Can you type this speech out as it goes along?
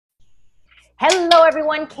Hello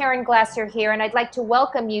everyone, Karen Glasser here, and I'd like to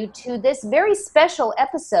welcome you to this very special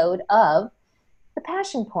episode of The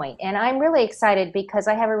Passion Point. And I'm really excited because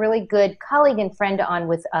I have a really good colleague and friend on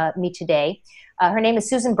with me today. Her name is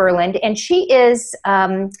Susan Berland, and she is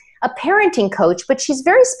a parenting coach, but she's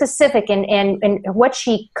very specific in what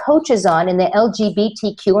she coaches on in the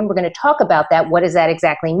LGBTQ, and we're going to talk about that. What does that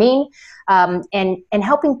exactly mean? And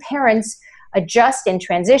helping parents adjust and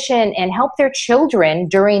transition and help their children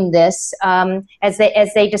during this as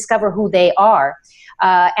they discover who they are.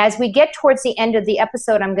 As we get towards the end of the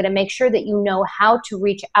episode, I'm going to make sure that you know how to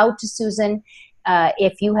reach out to Susan.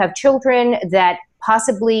 If you have children that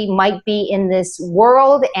possibly might be in this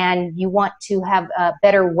world and you want to have a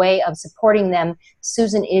better way of supporting them,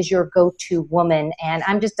 Susan is your go-to woman. And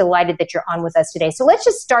I'm just delighted that you're on with us today. So let's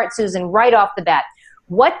just start, Susan, right off the bat.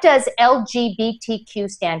 What does LGBTQ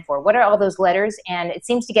stand for? What are all those letters? And it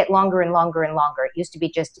seems to get longer and longer and longer. It used to be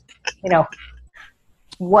just,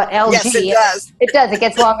 what LG? Yes, it does. It does. It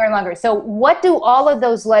gets longer and longer. So what do all of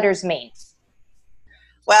those letters mean?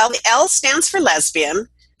 Well, the L stands for lesbian.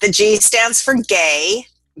 The G stands for gay.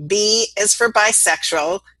 B is for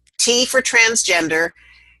bisexual. T for transgender.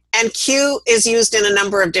 And Q is used in a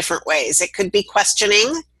number of different ways. It could be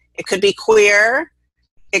questioning. It could be queer.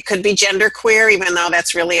 It could be genderqueer, even though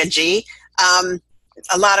that's really a G. A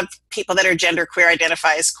lot of people that are genderqueer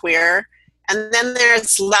identify as queer. And then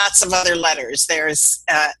there's lots of other letters. There's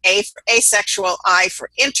A for asexual, I for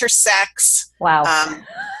intersex. Wow. And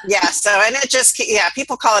it just,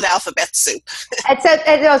 people call it alphabet soup. I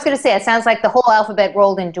was going to say, it sounds like the whole alphabet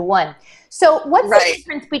rolled into one. So what's the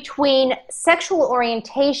difference between sexual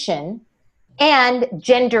orientation and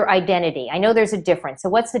gender identity? I know there's a difference. So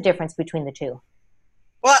what's the difference between the two?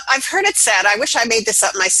 Well, I've heard it said, I wish I made this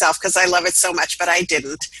up myself because I love it so much, but I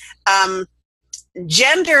didn't.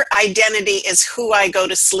 Gender identity is who I go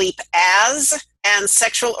to sleep as, and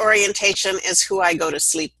sexual orientation is who I go to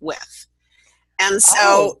sleep with. And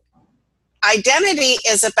so identity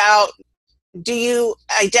is about, do you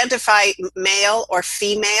identify male or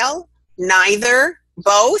female? Neither,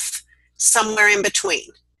 both, somewhere in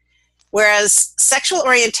between. Whereas sexual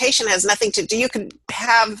orientation has nothing to do, you could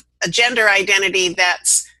have a gender identity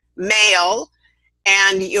that's male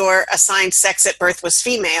and your assigned sex at birth was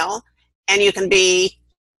female, and you can be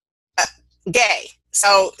gay.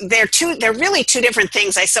 So they're really two different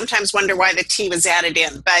things. I sometimes wonder why the T was added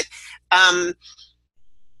in, but the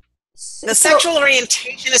sexual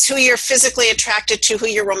orientation is who you're physically attracted to, who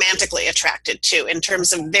you're romantically attracted to in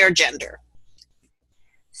terms of their gender.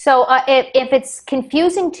 So if it's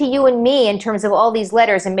confusing to you and me in terms of all these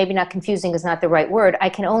letters, and maybe not confusing is not the right word, I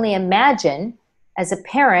can only imagine as a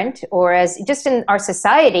parent or as just in our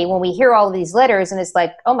society when we hear all of these letters and it's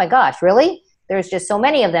like, oh my gosh, really? There's just so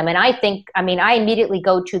many of them. And I immediately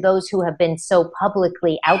go to those who have been so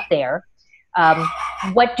publicly out there.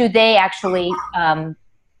 What do they actually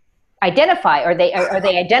identify? Are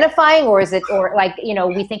they identifying, or is it, or like,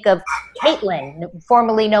 we think of Caitlin,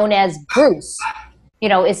 formerly known as Bruce.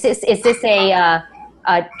 Is this a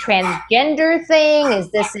transgender thing?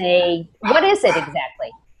 What is it exactly?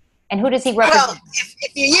 And who does he represent? Well,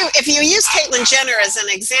 if you use Caitlyn Jenner as an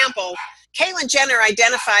example, Caitlyn Jenner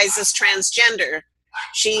identifies as transgender.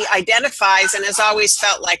 She identifies and has always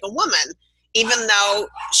felt like a woman, even though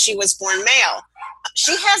she was born male.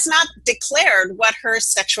 She has not declared what her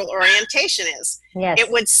sexual orientation is. Yes.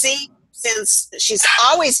 It would seem, since she's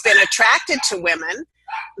always been attracted to women,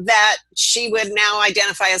 that she would now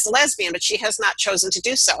identify as a lesbian, but she has not chosen to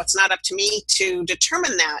do so. It's not up to me to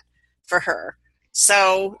determine that for her.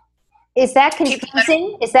 So is that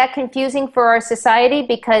confusing? Is that confusing for our society?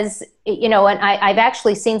 Because, and I've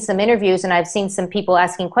actually seen some interviews and I've seen some people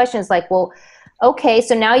asking questions like, well, okay,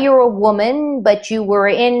 so now you're a woman, but you were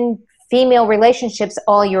in female relationships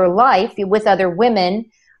all your life with other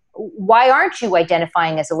women. Why aren't you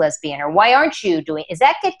identifying as a lesbian, or why aren't you doing? Does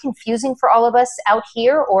that get confusing for all of us out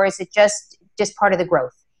here, or is it just part of the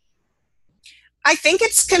growth? I think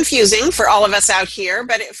it's confusing for all of us out here,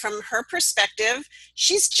 but from her perspective,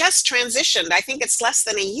 she's just transitioned. I think it's less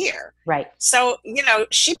than a year. Right. So,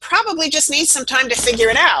 she probably just needs some time to figure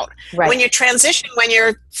it out. Right. When you transition when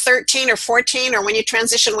you're 13 or 14, or when you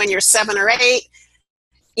transition when you're 7 or 8,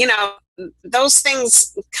 those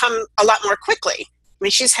things come a lot more quickly. I mean,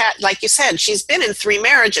 she's had, like you said, she's been in 3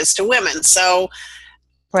 marriages to women, so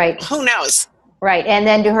who knows? Right, and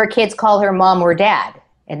then do her kids call her mom or dad?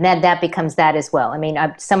 And then that becomes that as well. I mean,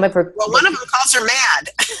 some of her... Well, one of them calls her mad.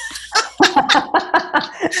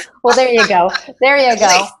 Well, there you go. There you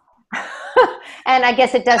go. And I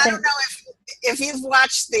guess it doesn't... I don't know if you've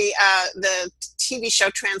watched the TV show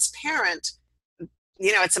Transparent.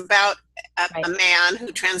 It's about a man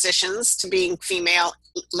who transitions to being female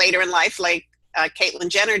later in life, like Caitlyn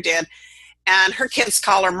Jenner did, and her kids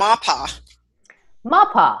call her Mapa.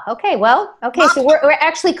 Mapa. Okay, well, okay, Mapa. So we're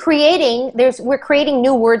actually creating we're creating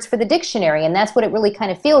new words for the dictionary, and that's what it really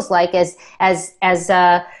kind of feels like as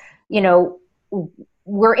you know,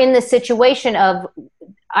 we're in the situation of,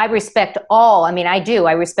 I respect all. I mean, I do.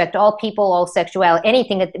 I respect all people, all sexuality,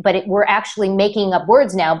 anything. But we're actually making up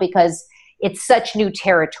words now because it's such new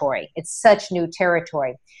territory. It's such new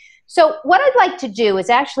territory. So what I'd like to do is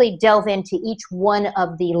actually delve into each one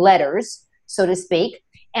of the letters, so to speak,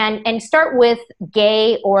 and start with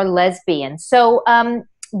gay or lesbian. So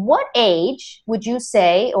what age would you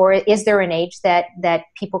say, or is there an age that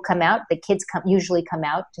people come out, the kids usually come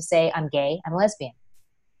out to say, I'm gay, I'm lesbian?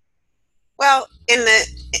 Well, in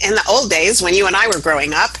the old days when you and I were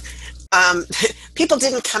growing up, people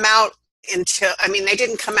didn't come out until, I mean, they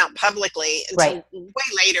didn't come out publicly until way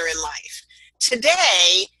later in life.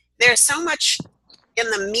 Today, there's so much in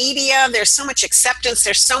the media, there's so much acceptance,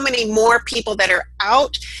 there's so many more people that are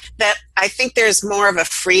out that I think there's more of a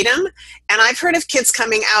freedom. And I've heard of kids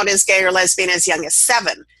coming out as gay or lesbian as young as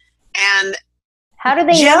 7. And how do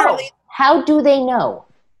they know? How do they know?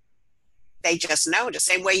 They just know, the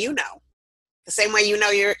same way you know. The same way you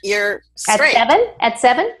know you're straight. At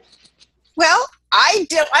 7? Well, I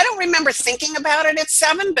don't remember thinking about it at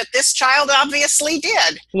 7, but this child obviously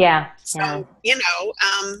did. Yeah. So, you know,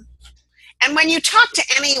 and when you talk to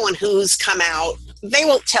anyone who's come out, they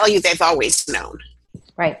will tell you they've always known.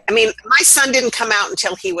 Right. I mean, my son didn't come out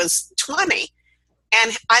until he was 20,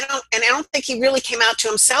 and I don't think he really came out to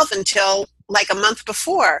himself until like a month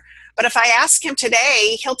before. But if I ask him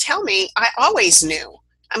today, he'll tell me I always knew.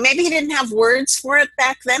 Maybe he didn't have words for it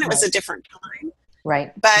back then. It was a different time.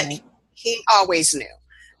 Right. But he always knew.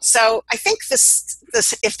 So I think this,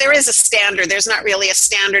 if there is a standard, there's not really a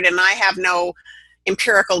standard, and I have no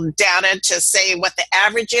empirical data to say what the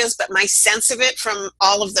average is, but my sense of it from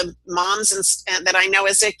all of the moms and that I know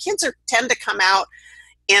is that kids tend to come out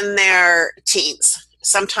in their teens.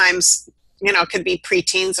 Sometimes, you know, it could be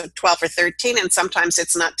preteens of 12 or 13, and sometimes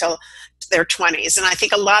it's not till their 20s. And I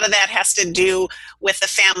think a lot of that has to do with the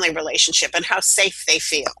family relationship and how safe they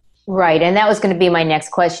feel. Right. And that was going to be my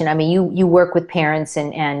next question. I mean, you work with parents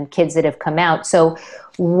and kids that have come out. So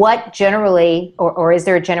what generally, or is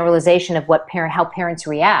there a generalization of how parents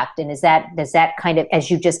react? And does that kind of, as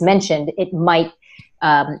you just mentioned, it might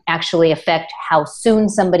actually affect how soon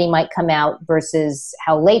somebody might come out versus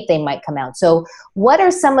how late they might come out. So what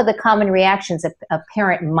are some of the common reactions a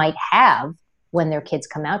parent might have when their kids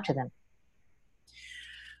come out to them?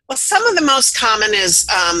 Well, some of the most common is,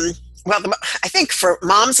 I think for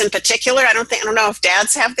moms in particular, I don't know if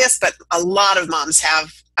dads have this, but a lot of moms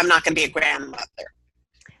have, I'm not going to be a grandmother.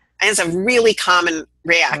 And it's a really common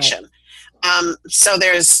reaction. Right. So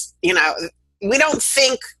there's, you know, we don't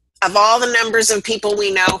think of all the numbers of people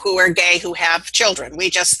we know who are gay who have children. We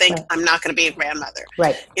just think, I'm not going to be a grandmother.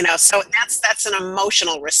 Right. You know, so that's an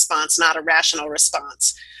emotional response, not a rational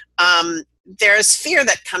response. There's fear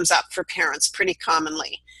that comes up for parents pretty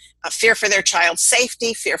commonly. Fear for their child's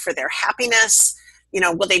safety, fear for their happiness. You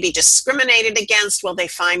know, will they be discriminated against? Will they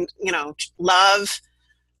find, you know, love?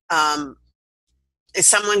 Is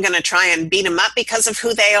someone going to try and beat them up because of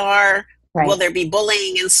who they are? Right. Will there be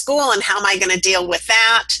bullying in school, and how am I going to deal with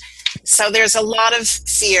that? So there's a lot of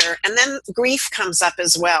fear. And then grief comes up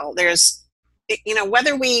as well. There's, you know,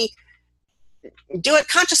 whether we do it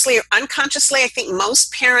consciously or unconsciously, I think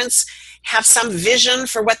most parents have some vision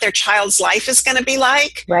for what their child's life is going to be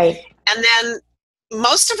like. Right. And then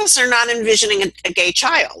most of us are not envisioning a gay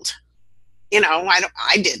child. You know,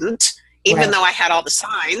 I didn't, even though I had all the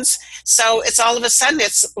signs. So it's all of a sudden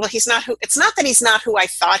it's not that he's not who I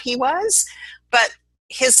thought he was, but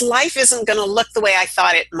his life isn't going to look the way I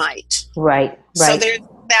thought it might. Right. So that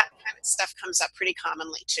kind of stuff comes up pretty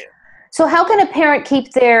commonly too. So how can a parent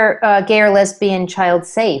keep their gay or lesbian child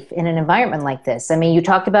safe in an environment like this? I mean, you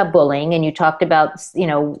talked about bullying, and you talked about, you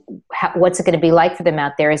know, what's it going to be like for them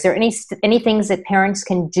out there. Is there any things that parents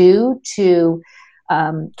can do to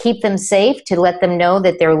keep them safe, to let them know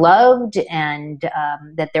that they're loved and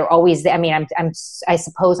that they're always there? I mean, I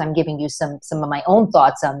suppose I'm giving you some of my own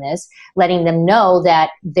thoughts on this, letting them know that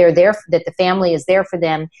they're there, that the family is there for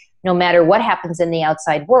them, no matter what happens in the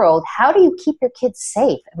outside world. How do you keep your kids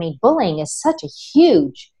safe? I mean, bullying is such a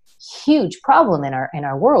huge, huge problem in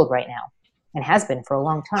our world right now, and has been for a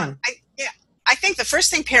long time. I think the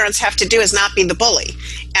first thing parents have to do is not be the bully.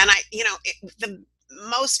 And the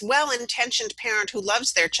most well-intentioned parent who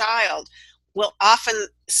loves their child will often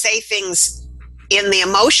say things in the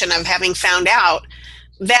emotion of having found out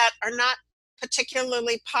that are not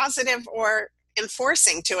particularly positive or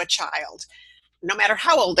enforcing to a child, no matter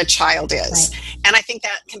how old a child is. Right. And I think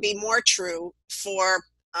that can be more true for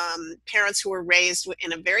parents who were raised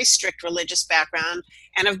in a very strict religious background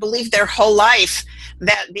and have believed their whole life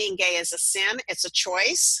that being gay is a sin, it's a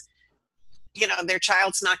choice. You know, their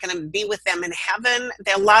child's not going to be with them in heaven.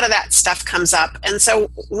 A lot of that stuff comes up. And so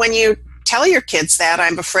when you tell your kids that,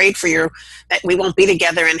 I'm afraid for you that we won't be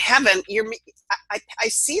together in heaven, I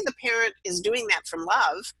see the parent is doing that from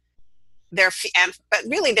love. But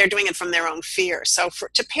really they're doing it from their own fear. So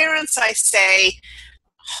to parents, I say,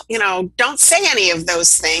 you know, don't say any of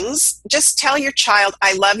those things. Just tell your child,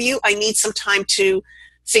 I love you. I need some time to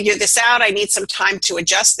figure this out. I need some time to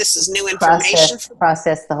adjust. This is new information.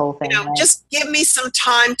 Process the whole thing. You know, right? Just give me some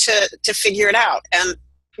time to figure it out. And,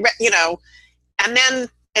 you know, and then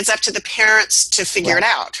it's up to the parents to figure it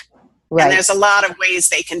out. Right. And there's a lot of ways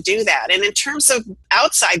they can do that. And in terms of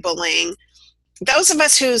outside bullying, those of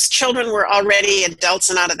us whose children were already adults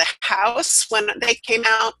and out of the house when they came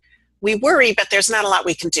out, we worry, but there's not a lot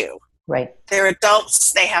we can do. Right. They're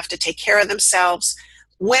adults. They have to take care of themselves.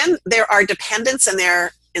 When there are dependents and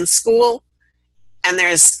they're in school and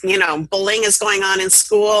there's, you know, bullying is going on in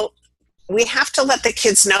school, we have to let the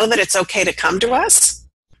kids know that it's okay to come to us.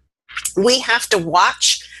 We have to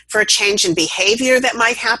watch for a change in behavior that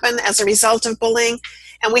might happen as a result of bullying,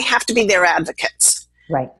 and we have to be their advocates.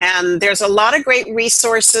 Right. And there's a lot of great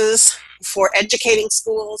resources for educating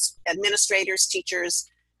schools, administrators, teachers,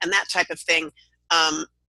 and that type of thing.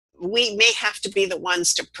 We may have to be the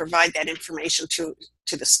ones to provide that information to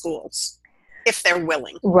the schools if they're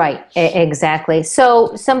willing. Right, exactly.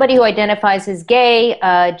 So somebody who identifies as gay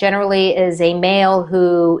generally is a male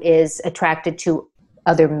who is attracted to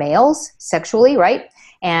other males sexually, right?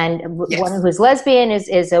 And yes. One who's lesbian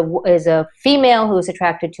is a female who's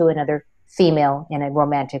attracted to another female in a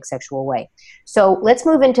romantic sexual way. So let's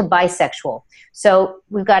move into bisexual. So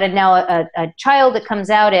we've got now a child that comes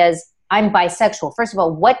out as, I'm bisexual. First of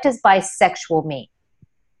all, what does bisexual mean?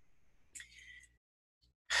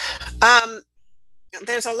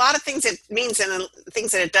 There's a lot of things it means and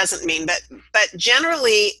things that it doesn't mean, but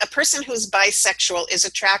generally a person who's bisexual is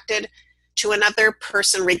attracted to another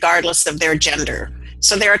person regardless of their gender.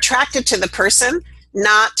 So they're attracted to the person,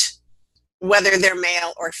 not whether they're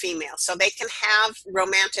male or female. So they can have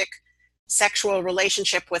romantic sexual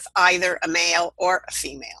relationship with either a male or a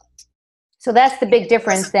female. So that's the big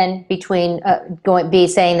difference then between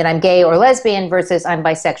saying that I'm gay or lesbian versus I'm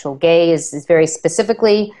bisexual. Gay is very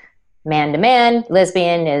specifically man to man.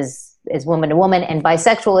 Lesbian is woman to woman, and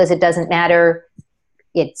bisexual is it doesn't matter.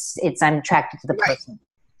 It's I'm attracted to the person.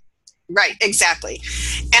 Right, exactly.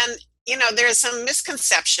 And you know, there's some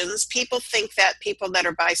misconceptions. People think that people that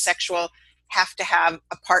are bisexual have to have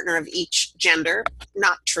a partner of each gender.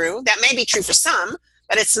 Not true. That may be true for some,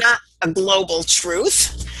 but it's not a global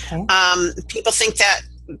truth. Okay. People think that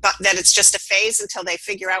it's just a phase until they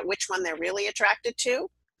figure out which one they're really attracted to.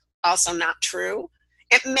 Also not true.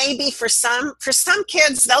 It may be for some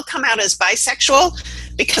kids, they'll come out as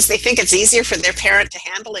bisexual because they think it's easier for their parent to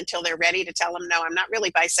handle until they're ready to tell them, no, I'm not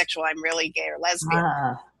really bisexual, I'm really gay or lesbian.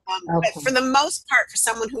 Okay. But for the most part, for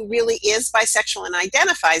someone who really is bisexual and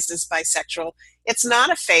identifies as bisexual, it's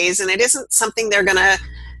not a phase and it isn't something they're going to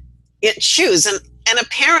choose. And a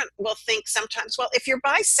parent will think sometimes, well, if you're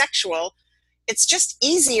bisexual, it's just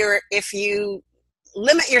easier if you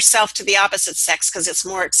limit yourself to the opposite sex because it's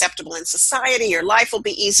more acceptable in society, your life will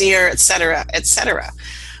be easier, et cetera, et cetera.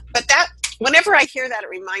 But whenever I hear that, it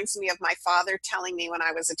reminds me of my father telling me when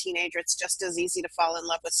I was a teenager, it's just as easy to fall in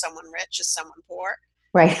love with someone rich as someone poor.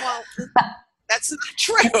 Right. Well, that's not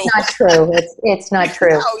true. It's not true. It's not true.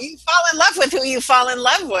 No, you fall in love with who you fall in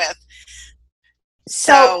love with.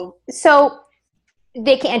 So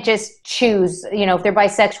they can't just choose, you know, if they're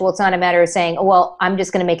bisexual, it's not a matter of saying, oh, well, I'm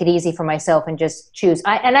just going to make it easy for myself and just choose.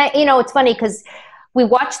 You know, it's funny because we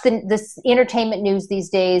watch this entertainment news these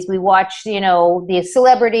days. We watch, you know, the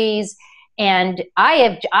celebrities, and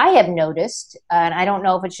I have noticed, and I don't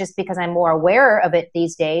know if it's just because I'm more aware of it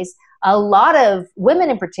these days, a lot of women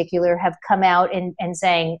in particular have come out and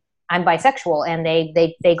saying, I'm bisexual, and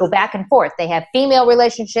they go back and forth. They have female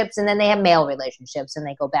relationships and then they have male relationships and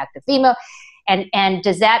they go back to female. And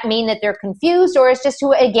does that mean that they're confused, or is just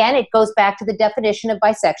again, it goes back to the definition of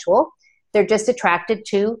bisexual. They're just attracted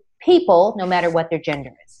to people no matter what their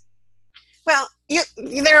gender is. Well,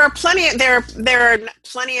 there are plenty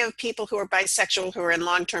of people who are bisexual who are in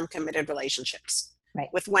long-term committed relationships, right,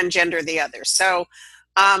 with one gender or the other. So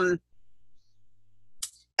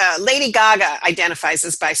Lady Gaga identifies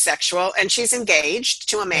as bisexual, and she's engaged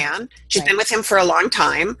to a man. She's been with him for a long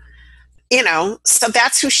time, you know, so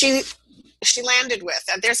that's who she she landed with.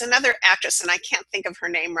 There's another actress, and I can't think of her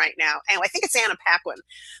name right now. And I think it's Anna Paquin,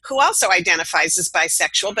 who also identifies as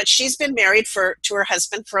bisexual, but she's been married to her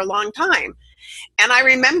husband for a long time. And I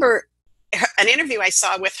remember an interview I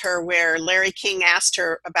saw with her where Larry King asked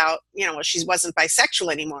her about, she wasn't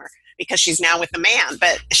bisexual anymore because she's now with a man.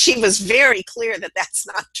 But she was very clear that that's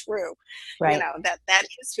not true. Right. That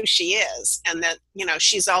is who she is. And that,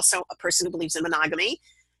 she's also a person who believes in monogamy,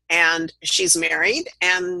 and she's married,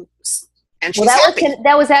 and she's happy.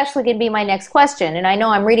 That was actually going to be my next question. And I know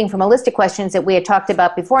I'm reading from a list of questions that we had talked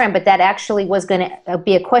about beforehand, but that actually was going to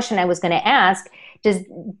be a question I was going to ask.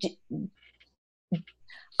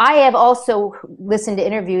 I have also listened to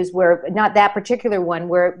interviews where, not that particular one,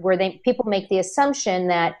 where people make the assumption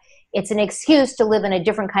that it's an excuse to live in a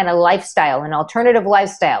different kind of lifestyle, an alternative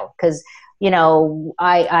lifestyle. Because,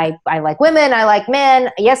 I like women, I like men.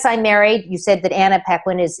 Yes, I'm married. You said that Anna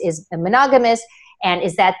Paquin is monogamous. And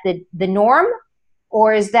is that the norm,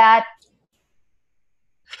 or is that?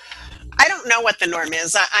 I don't know what the norm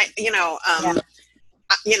is. I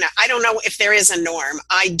don't know if there is a norm.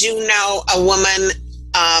 I do know a woman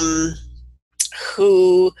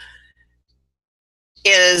who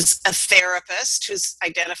is a therapist who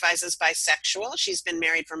identifies as bisexual. She's been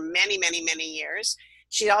married for many, many, many years.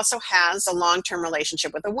 She also has a long-term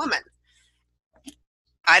relationship with a woman.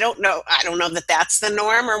 I don't know that that's the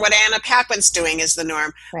norm, or what Anna Paquin's doing is the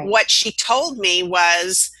norm. Right. What she told me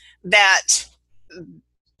was that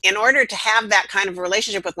in order to have that kind of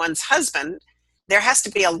relationship with one's husband, there has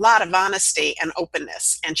to be a lot of honesty and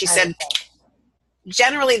openness. And she said,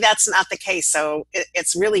 generally that's not the case. So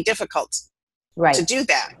it's really difficult to do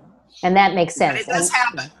that. And that makes sense. But it does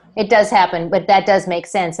happen. It does happen, but that does make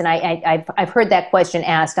sense. And I've heard that question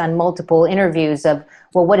asked on multiple interviews of,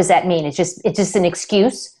 well, what does that mean? It's just an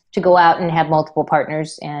excuse to go out and have multiple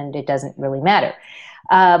partners, and it doesn't really matter.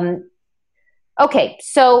 Okay,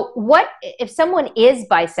 so what if someone is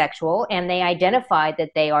bisexual and they identify that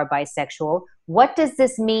they are bisexual? What does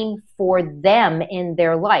this mean for them in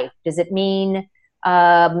their life? Does it mean?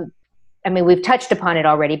 We've touched upon it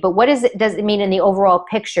already, but what does it mean in the overall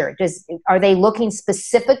picture? Are they looking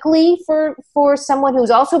specifically for someone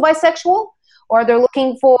who's also bisexual, or they're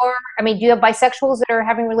looking for? Do you have bisexuals that are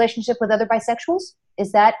having a relationship with other bisexuals?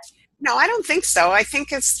 Is that? No, I don't think so. I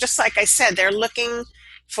think it's just like I said. They're looking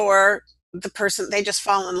for the person. They just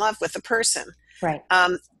fall in love with the person. Right.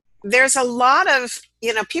 There's a lot of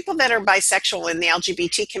people that are bisexual in the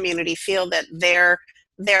LGBT community feel that their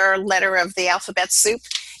letter of the alphabet soup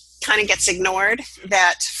kind of gets ignored.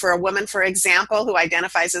 That for a woman, for example, who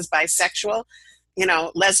identifies as bisexual,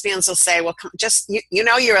 lesbians will say, well, just,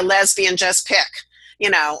 you're a lesbian, just pick,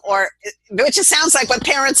 or which just sounds like what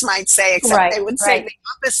parents might say, except they would say the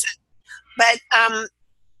opposite. But,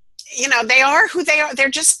 they are who they are. They're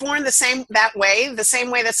just born the same way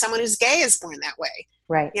that someone who's gay is born that way.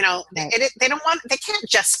 Right. They can't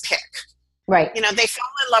just pick. Right. They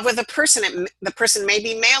fall in love with a person. The person may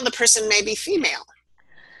be male, the person may be female.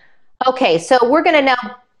 Okay, so we're going to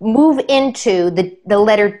now move into the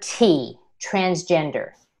letter T, transgender.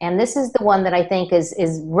 And this is the one that I think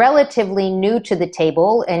is relatively new to the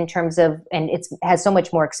table in terms of, and it has so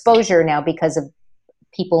much more exposure now because of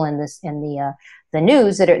people in the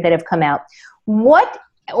news that have come out. What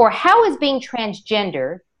or how is being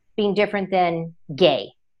transgender being different than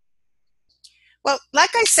gay? Well, like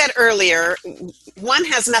I said earlier, one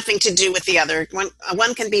has nothing to do with the other.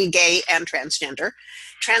 One can be gay and transgender.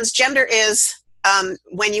 Transgender is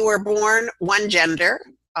when you were born one gender,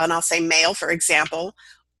 and I'll say male, for example,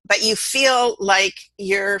 but you feel like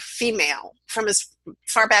you're female from as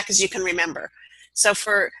far back as you can remember. So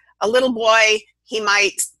for a little boy, he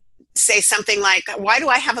might say something like, why do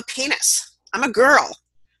I have a penis? I'm a girl.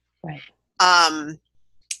 Right.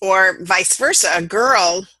 Or vice versa. A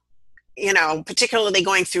girl, particularly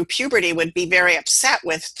going through puberty, would be very upset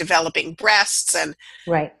with developing breasts and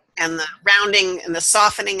the rounding and the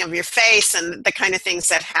softening of your face and the kind of things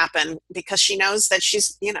that happen, because she knows that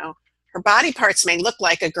she's, her body parts may look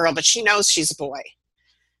like a girl, but she knows she's a boy.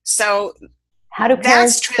 So how do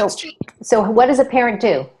parents, so what does a parent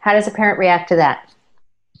do? How does a parent react to that?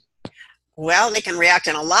 Well, they can react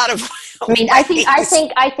in a lot of ways. I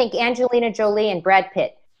think Angelina Jolie and Brad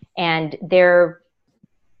Pitt and their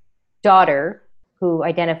daughter, who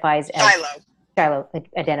identifies as Shiloh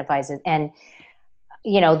identifies as, and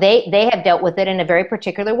they have dealt with it in a very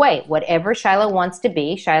particular way. Whatever Shiloh wants to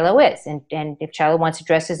be, Shiloh is, and if Shiloh wants to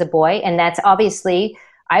dress as a boy, and that's obviously,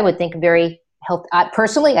 I would think, very healthy.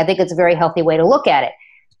 Personally, I think it's a very healthy way to look at it.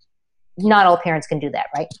 Not all parents can do that,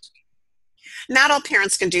 right? Not all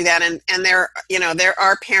parents can do that, and there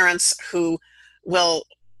are parents who will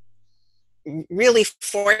really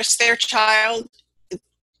force their child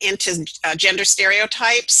into gender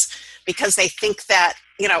stereotypes because they think that,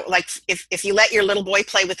 like if you let your little boy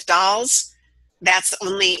play with dolls, that's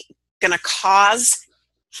only going to cause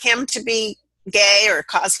him to be gay or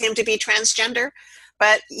cause him to be transgender.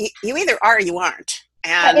 But you either are or you aren't.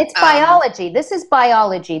 And it's biology. This is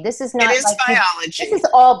biology. This is not it is like biology. this is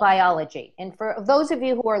all biology. And for those of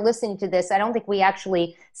you who are listening to this, I don't think we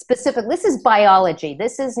actually this is biology.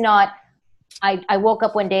 This is not, I woke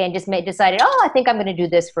up one day and just decided, I think I'm going to do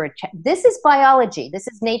this for this is biology. This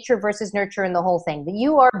is nature versus nurture and the whole thing.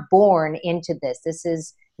 You are born into this. This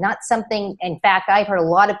is not something, in fact, I've heard a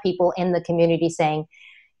lot of people in the community saying,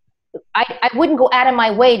 I wouldn't go out of my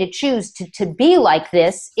way to choose to be like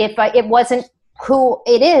this if it wasn't who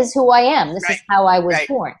I am. This is how I was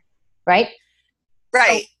born. Right?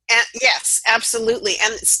 Right. And yes, absolutely.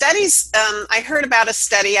 And studies, I heard about a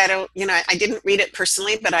study, I didn't read it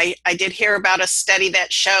personally, but I did hear about a study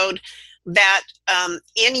that showed that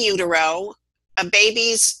in utero, a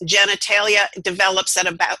baby's genitalia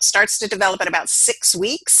starts to develop at about 6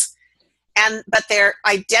 weeks. But their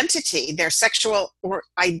identity, their sexual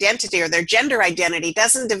identity or their gender identity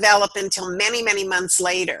doesn't develop until many, many months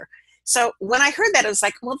later. So when I heard that, I was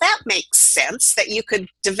like, well, that makes sense that you could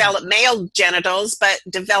develop male genitals, but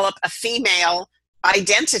develop a female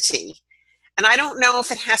identity. And I don't know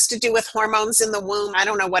if it has to do with hormones in the womb. I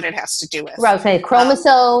don't know what it has to do with. Right, say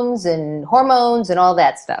chromosomes and hormones and all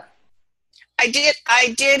that stuff. I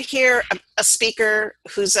did hear a speaker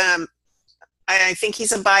who's I think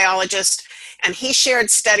he's a biologist, and he shared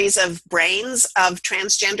studies of brains of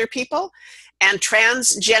transgender people. And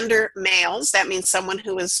transgender males, that means someone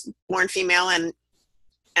who was born female and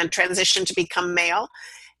transitioned to become male,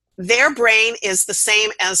 their brain is the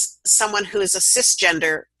same as someone who is a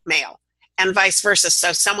cisgender male, and vice versa.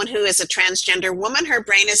 So someone who is a transgender woman, her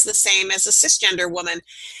brain is the same as a cisgender woman.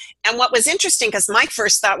 And what was interesting, because my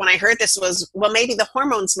first thought when I heard this was, well, maybe the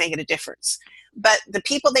hormones make a difference. But the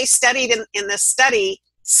people they studied in this study,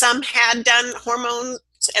 some had done hormones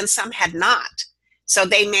and some had not. So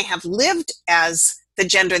they may have lived as the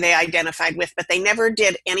gender they identified with, but they never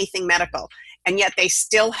did anything medical. And yet they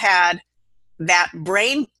still had that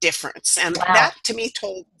brain difference. And that, to me,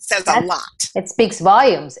 says a lot. It speaks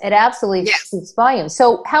volumes. It absolutely speaks volumes.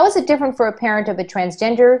 So how is it different for a parent of a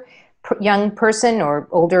transgender young person or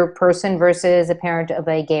older person versus a parent of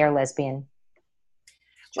a gay or lesbian?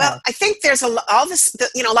 Well, I think there's a lot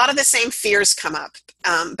of the same fears come up,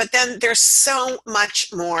 but then there's so much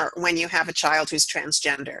more when you have a child who's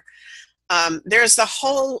transgender. There's the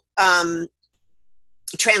whole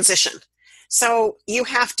transition. So you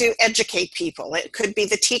have to educate people. It could be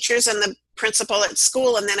the teachers and the principal at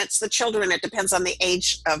school, and then it's the children. It depends on the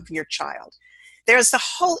age of your child. There's the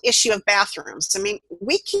whole issue of bathrooms. I mean,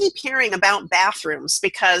 we keep hearing about bathrooms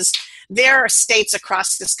because there are states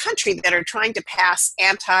across this country that are trying to pass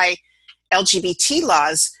anti-LGBT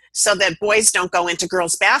laws so that boys don't go into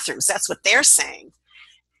girls' bathrooms. That's what they're saying.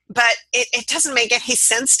 But it doesn't make any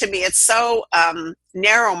sense to me. It's so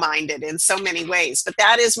narrow-minded in so many ways. But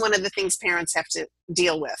that is one of the things parents have to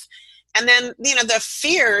deal with. And then, the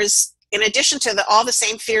fears, in addition to all the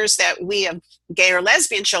same fears that we of gay or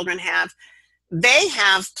lesbian children have, they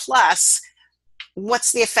have, plus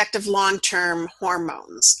what's the effect of long-term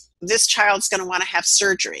hormones? This child's going to want to have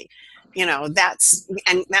surgery. And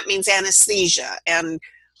that means anesthesia. And,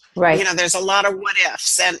 there's a lot of what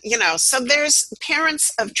ifs. And, so there's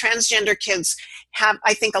parents of transgender kids have,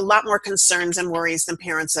 I think, a lot more concerns and worries than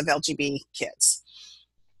parents of LGBT kids.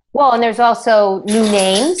 Well, and there's also new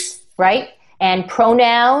names, right? And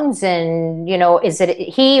pronouns and, is it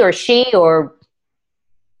he or she or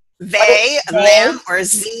they, them, or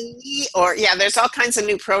z, or there's all kinds of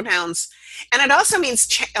new pronouns. And it also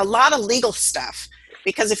means a lot of legal stuff,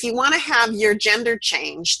 because if you want to have your gender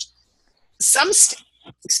changed, some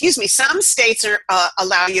states are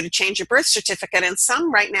allow you to change your birth certificate, and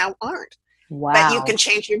some right now aren't. Wow. But you can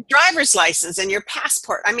change your driver's license and your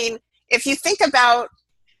passport. I mean, if you think about,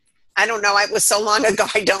 I don't know, it was so long ago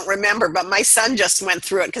I don't remember, but my son just went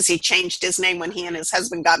through it because he changed his name when he and his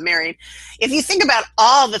husband got married. If you think about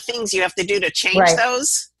all the things you have to do to change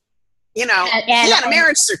those, he had a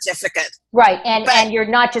marriage certificate. Right, and you're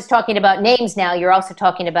not just talking about names now, you're also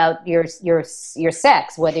talking about your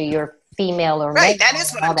sex, whether you're female or male. That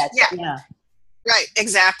is what I'm Right,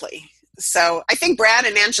 exactly. So I think Brad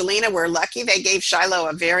and Angelina were lucky. They gave Shiloh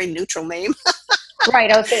a very neutral name.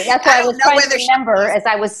 Right. Okay. That's why I was trying to remember as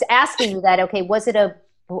I was asking you that. Okay, was it a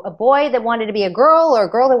boy that wanted to be a girl or a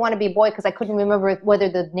girl that wanted to be a boy? Because I couldn't remember whether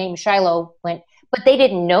the name Shiloh went. But they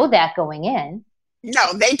didn't know that going in.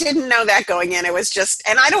 No, they didn't know that going in. It was just,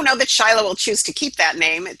 and I don't know that Shiloh will choose to keep that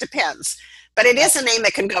name. It depends. But it is a name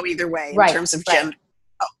that can go either way in Right, terms of right. gender.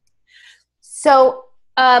 Oh, So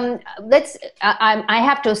I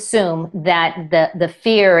have to assume that the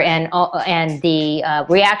fear and the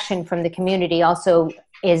reaction from the community also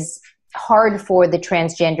is hard for the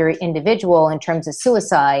transgender individual in terms of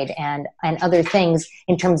suicide and other things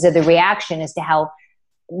in terms of the reaction as to how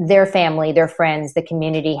their family, their friends, the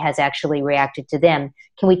community has actually reacted to them.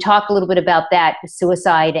 Can we talk a little bit about that,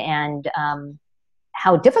 suicide, and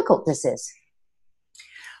how difficult this is?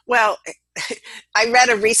 well, I read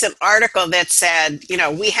a recent article that said,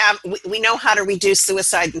 we know how to reduce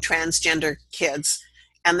suicide in transgender kids,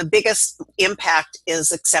 and the biggest impact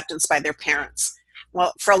is acceptance by their parents.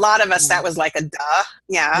 Well, for a lot of us, that was like a duh.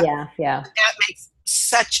 Yeah. Yeah, yeah. That makes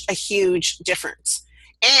such a huge difference.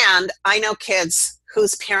 And I know kids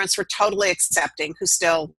whose parents were totally accepting who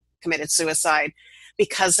still committed suicide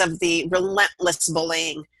because of the relentless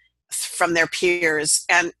bullying from their peers.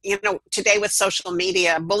 And, today with social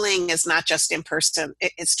media, bullying is not just in person,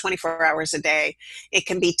 it's 24 hours a day. It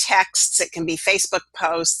can be texts, it can be Facebook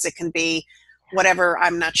posts, it can be whatever.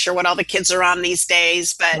 I'm not sure what all the kids are on these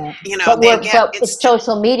days, but Right. But it's it's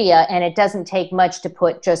social media, and it doesn't take much to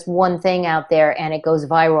put just one thing out there, and it goes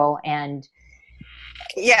viral. And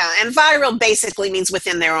yeah, and viral basically means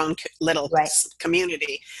within their own little right,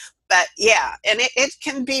 community. But yeah, and it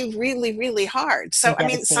can be really, really hard. So, and I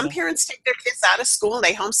mean, some devastating. parents take their kids out of school,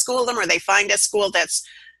 they homeschool them, or they find a school that's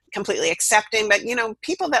completely accepting. But,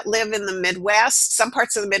 people that live in the Midwest, some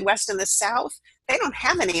parts of the Midwest and the South, they don't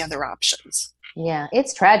have any other options. Yeah,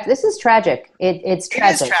 it's tragic. This is tragic. It's It is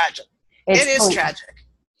tragic. tragic. It's It is tragic.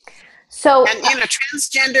 so. And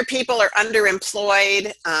transgender people are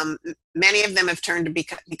underemployed. Many of them have turned to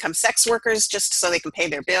become sex workers just so they can pay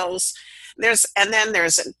their bills. There's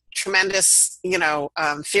a tremendous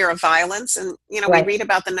fear of violence, and we Right. read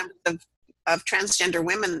about the number of transgender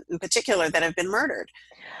women in particular that have been murdered.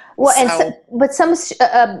 Well, So but some,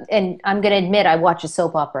 and I'm going to admit, I watch a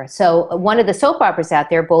soap opera. So one of the soap operas out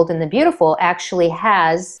there, Bold and the Beautiful, actually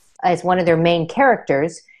has as one of their main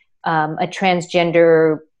characters a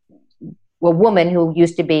transgender woman who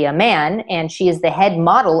used to be a man, and she is the head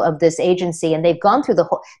model of this agency. And they've gone through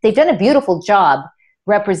they've done a beautiful job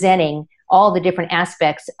representing all the different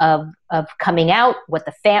aspects of coming out, what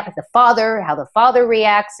the father, how the father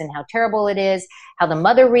reacts, and how terrible it is, how the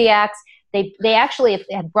mother reacts. They actually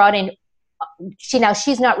have brought in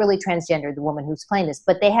she's not really transgender, the woman who's playing this,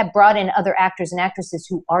 but they have brought in other actors and actresses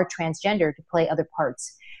who are transgender to play other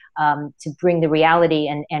parts, to bring the reality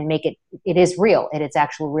and make it is real. It's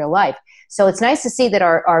actual real life. So it's nice to see that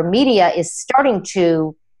our media is starting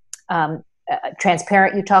to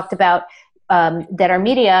transparent. You talked about that our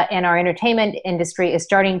media and our entertainment industry is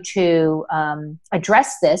starting to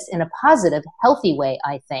address this in a positive, healthy way,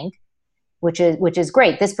 I think, which is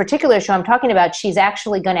great. This particular show I'm talking about, she's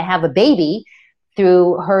actually going to have a baby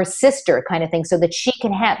through her sister, kind of thing, so that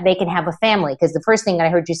they can have a family. Because the first thing that I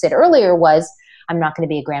heard you said earlier was, I'm not going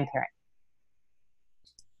to be a grandparent.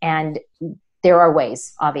 And there are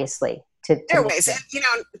ways, obviously, there are ways.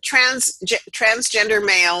 Transgender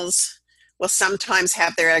males will sometimes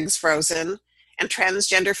have their eggs frozen, and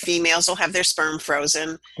transgender females will have their sperm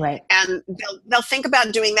frozen. Right. And they'll think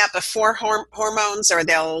about doing that before hormones, or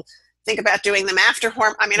they'll think about doing them after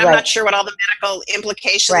hormone. I mean, I'm not sure what all the medical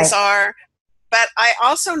implications are, but I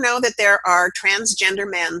also know that there are transgender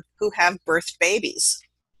men who have birthed babies.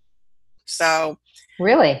 So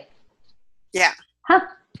really, yeah. Huh.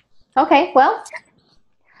 Okay. Well,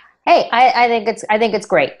 hey, I think it's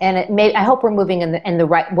great, and I hope we're moving in the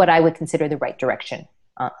right, what I would consider the right direction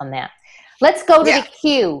on that. Let's go to the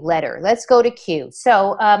Q letter. Let's go to Q.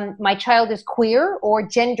 So, my child is queer or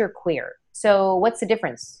genderqueer. So, what's the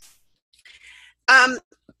difference?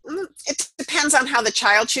 It depends on how the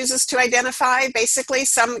child chooses to identify. Basically,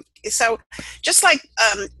 so just like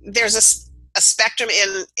there's a spectrum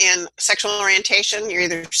in sexual orientation. You're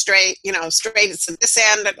either straight, straight is at this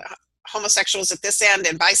end, homosexual is at this end,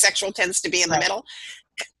 and bisexual tends to be in the middle.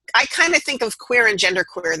 I kind of think of queer and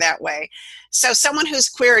genderqueer that way. So someone who's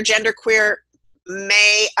queer or genderqueer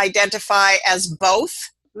may identify as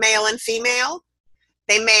both male and female.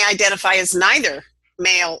 They may identify as neither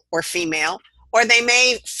male or female, or they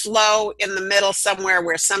may flow in the middle somewhere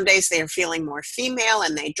where some days they're feeling more female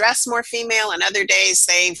and they dress more female, and other days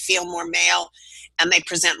they feel more male and they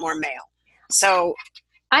present more male. So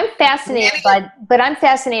I'm fascinated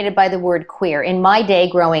by the word queer. In my day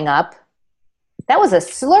growing up, that was a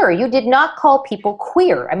slur. You did not call people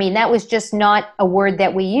queer. I mean, that was just not a word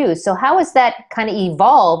that we used. So how has that kind of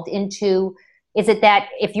evolved into Is it that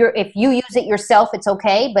if you use it yourself, it's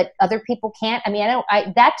okay, but other people can't? I mean,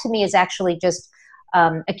 that to me is actually just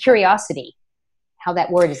a curiosity, how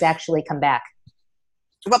that word has actually come back.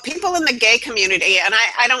 Well, people in the gay community, and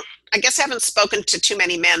I guess I haven't spoken to too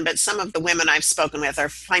many men, but some of the women I've spoken with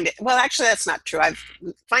find it, well, actually, that's not true. I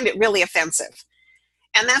find it really offensive.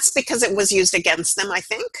 And that's because it was used against them, I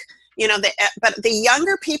think. But the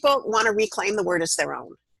younger people want to reclaim the word as their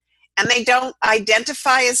own. And they don't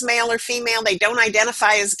identify as male or female. They don't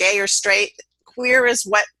identify as gay or straight. Queer is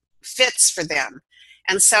what fits for them.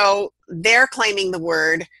 And so they're claiming the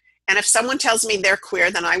word. And if someone tells me they're queer,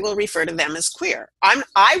 then I will refer to them as queer.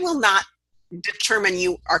 I will not determine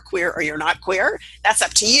you are queer or you're not queer. That's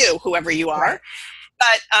up to you, whoever you are.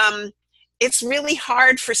 Right. But it's really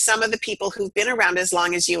hard for some of the people who've been around as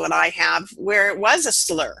long as you and I have, where it was a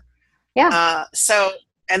slur. Yeah.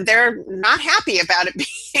 And they're not happy about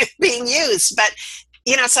it being used. But,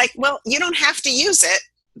 it's like, well, you don't have to use it.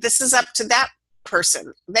 This is up to that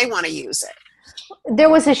person. They want to use it. There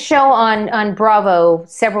was a show on Bravo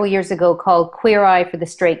several years ago called Queer Eye for the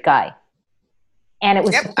Straight Guy. And it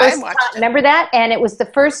was the first time, remember that? And it was the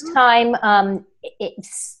first time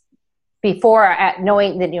before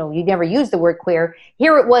knowing that, you never used the word queer.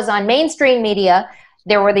 Here it was on mainstream media.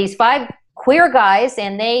 There were these 5 queer guys,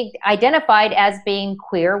 and they identified as being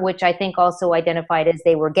queer, which I think also identified as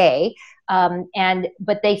they were gay.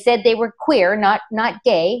 But they said they were queer, not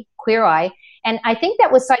gay, Queer Eye. And I think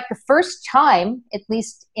that was like the first time, at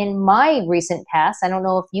least in my recent past, I don't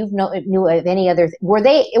know if you knew of any other,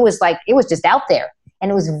 it was just out there,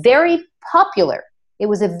 and it was very popular. It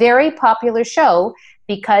was a very popular show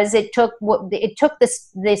because it took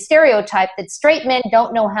the stereotype that straight men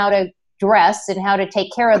don't know how to dress and how to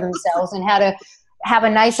take care of themselves and how to have a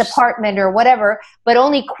nice apartment or whatever, but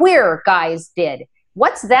only queer guys did.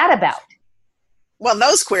 What's that about? Well,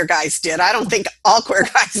 those queer guys did. I don't think all queer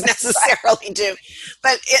guys necessarily do.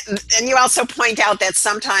 But and you also point out that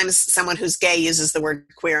sometimes someone who's gay uses the word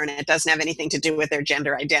queer and it doesn't have anything to do with their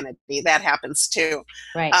gender identity. That happens too.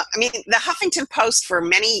 Right. I mean, the Huffington Post for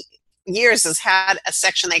many years has had a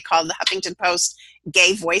section they called the Huffington Post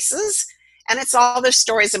Gay Voices. And it's all the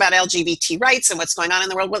stories about LGBT rights and what's going on in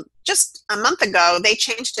the world. Well, just a month ago, they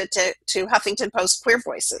changed it to Huffington Post Queer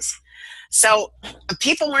Voices. So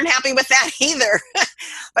people weren't happy with that either,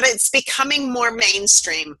 but it's becoming more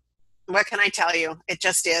mainstream. What can I tell you? It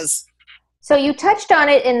just is. So you touched on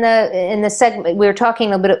it in the segment. We were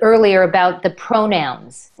talking a bit earlier about the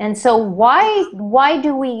pronouns. And so why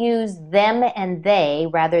do we use them and they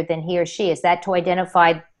rather than he or she? Is that to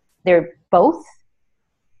identify they're both?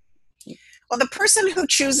 Well, the person who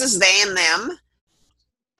chooses they and them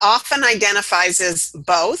often identifies as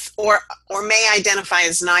both or may identify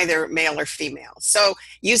as neither male or female. So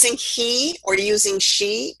using he or using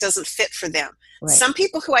she doesn't fit for them. Right. Some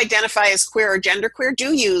people who identify as queer or genderqueer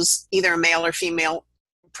do use either male or female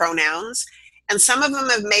pronouns, and some of them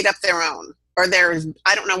have made up their own, or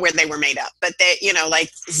I don't know where they were made up, but they,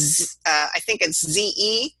 I think it's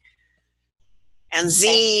ZE and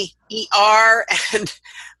ZER and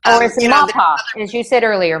or it's MAPA, as you said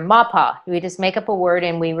earlier, MAPA. We just make up a word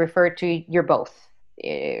and we refer to you're both,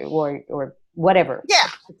 or whatever. Yeah,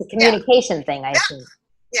 it's a communication thing, I assume.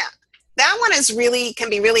 Yeah, that one can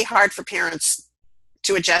be really hard for parents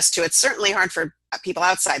to adjust to. It's certainly hard for people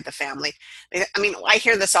outside the family. I mean, I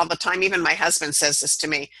hear this all the time. Even my husband says this to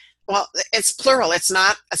me. Well, it's plural. It's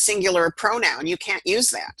not a singular pronoun. You can't use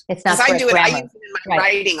that. It's not. I use it in my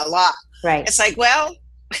writing a lot. Right. It's like, well.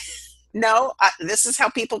 No, this is how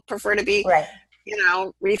people prefer to be,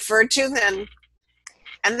 referred to.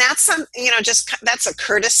 And that's that's a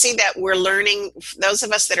courtesy that we're learning. Those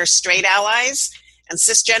of us that are straight allies and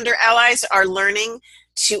cisgender allies are learning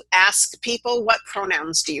to ask people, what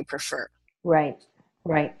pronouns do you prefer? Right.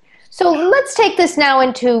 So let's take this now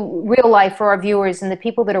into real life for our viewers and the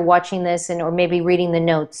people that are watching this or maybe reading the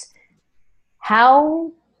notes.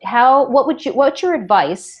 What's your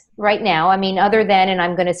advice right now? I mean, other than, and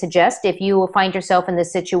I'm going to suggest, if you find yourself in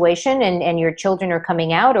this situation and your children are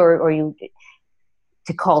coming out, or you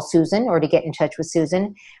to call Susan or to get in touch with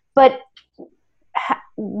Susan, but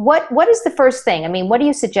what is the first thing? I mean, what do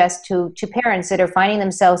you suggest to parents that are finding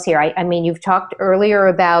themselves here? I mean, you've talked earlier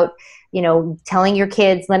about, telling your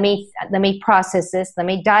kids, let me process this, let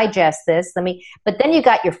me digest this, but then you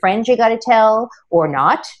got your friends you got to tell or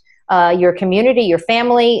not. Your community, your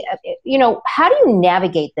family, how do you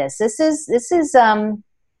navigate this?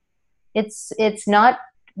 It's not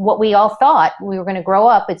what we all thought we were going to grow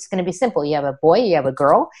up. It's going to be simple. You have a boy, you have a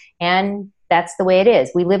girl, and that's the way it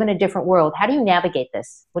is. We live in a different world. How do you navigate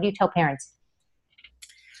this? What do you tell parents?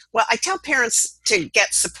 Well, I tell parents to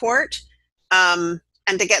get support. and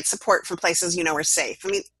to get support from places you know are safe. I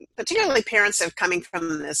mean, particularly parents that are coming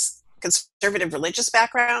from this conservative religious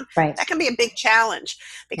background, Right. that can be a big challenge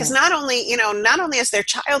because not only has their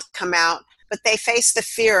child come out, but they face the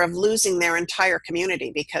fear of losing their entire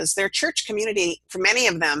community because their church community, for many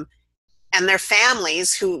of them, and their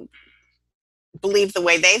families who believe the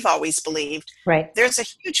way they've always believed, Right. there's a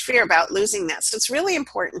huge fear about losing that. So it's really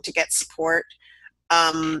important to get support.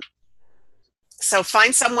 So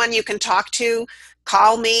find someone you can talk to.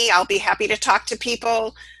 Call me. I'll be happy to talk to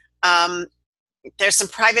people. There's some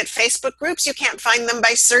private Facebook groups. You can't find them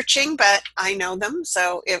by searching, but I know them.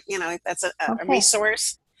 So if that's a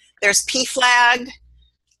resource. There's PFLAG.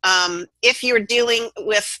 If you're dealing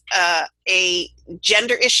with a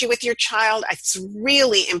gender issue with your child, it's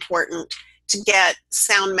really important to get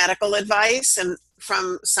sound medical advice and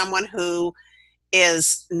from someone who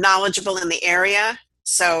is knowledgeable in the area.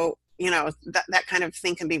 So, that kind of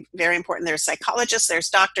thing can be very important. There's psychologists, there's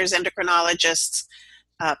doctors, endocrinologists,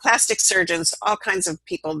 plastic surgeons, all kinds of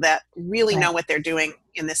people that really know what they're doing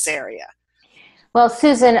in this area. Well,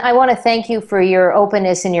 Susan, I want to thank you for your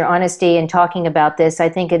openness and your honesty in talking about this. I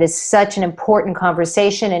think it is such an important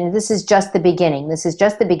conversation, and this is just the beginning. This is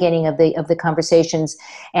just the beginning of the conversations.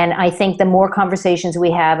 And I think the more conversations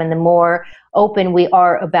we have and the more open we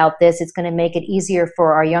are about this, it's going to make it easier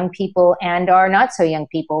for our young people and our not so young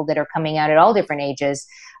people that are coming out at all different ages.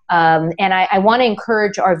 And I want to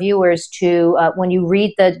encourage our viewers to, when you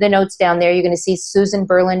read the notes down there, you're going to see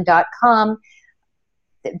susanberland.com.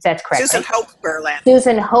 That's correct. Susan right? Hope Berland.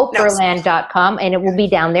 SusanHopeBerland.com, and it will be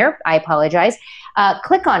down there. I apologize.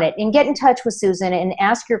 Click on it and get in touch with Susan and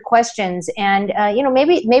ask your questions. And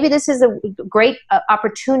maybe this is a great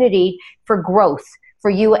opportunity for growth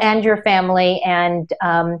for you and your family. And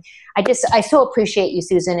I so appreciate you,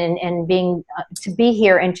 Susan, and being to be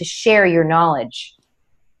here and to share your knowledge.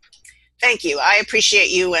 Thank you. I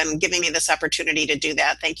appreciate you and giving me this opportunity to do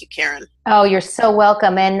that. Thank you, Karen. Oh, you're so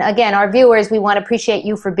welcome. And again, our viewers, we want to appreciate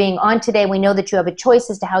you for being on today. We know that you have a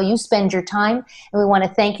choice as to how you spend your time. And we want to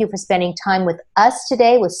thank you for spending time with us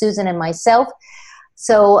today, with Susan and myself.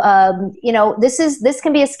 So, this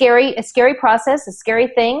can be a scary process, a scary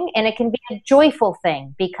thing, and it can be a joyful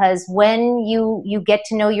thing because when you get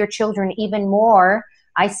to know your children even more,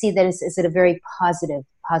 I see that as a very positive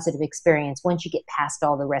experience. Once you get past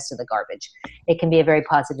all the rest of the garbage, it can be a very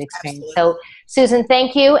positive experience. Absolutely. So Susan,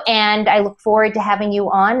 thank you. And I look forward to having you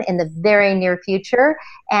on in the very near future,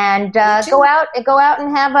 and go out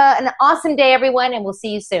and have an awesome day, everyone. And we'll see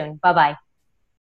you soon. Bye-bye.